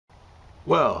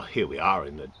Well, here we are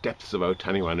in the depths of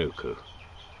Otaniwanuku,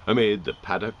 amid the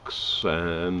paddocks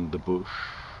and the bush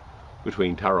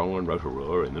between Tauranga and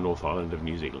Rotorua in the North Island of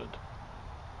New Zealand.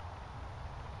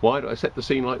 Why do I set the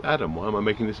scene like that, and why am I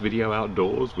making this video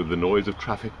outdoors with the noise of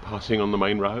traffic passing on the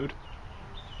main road?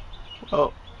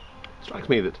 Well, it strikes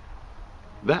me that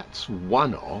that's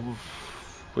one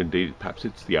of, indeed perhaps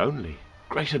it's the only,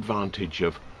 great advantage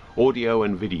of audio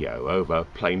and video over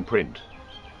plain print.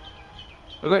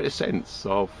 A greater sense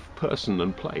of person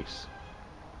and place,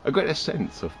 a greater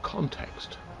sense of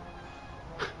context.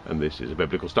 And this is a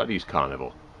biblical studies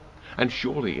carnival, and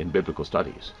surely in biblical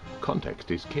studies, context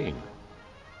is king.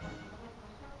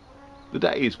 The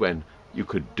days when you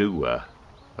could do a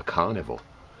carnival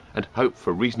and hope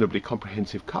for reasonably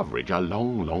comprehensive coverage are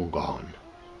long, long gone.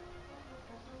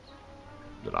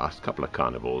 The last couple of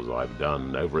carnivals I've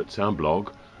done over at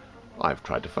Soundblog, I've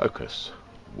tried to focus.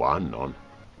 One on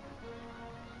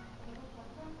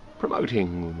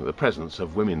promoting the presence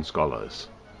of women scholars,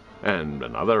 and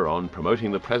another on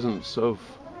promoting the presence of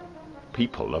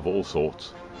people of all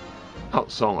sorts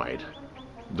outside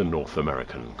the North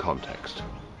American context.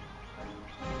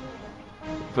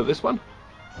 For this one,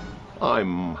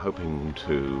 I'm hoping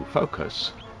to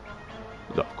focus,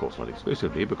 though of course not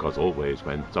exclusively, because always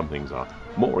when some things are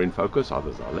more in focus,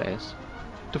 others are less,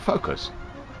 to focus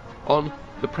on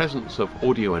the presence of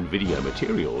audio and video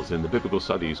materials in the biblical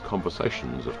studies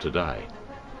conversations of today.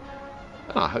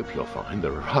 And I hope you'll find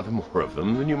there are rather more of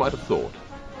them than you might have thought.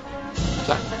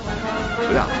 So,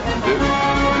 without further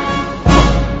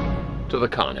ado, to the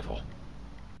carnival.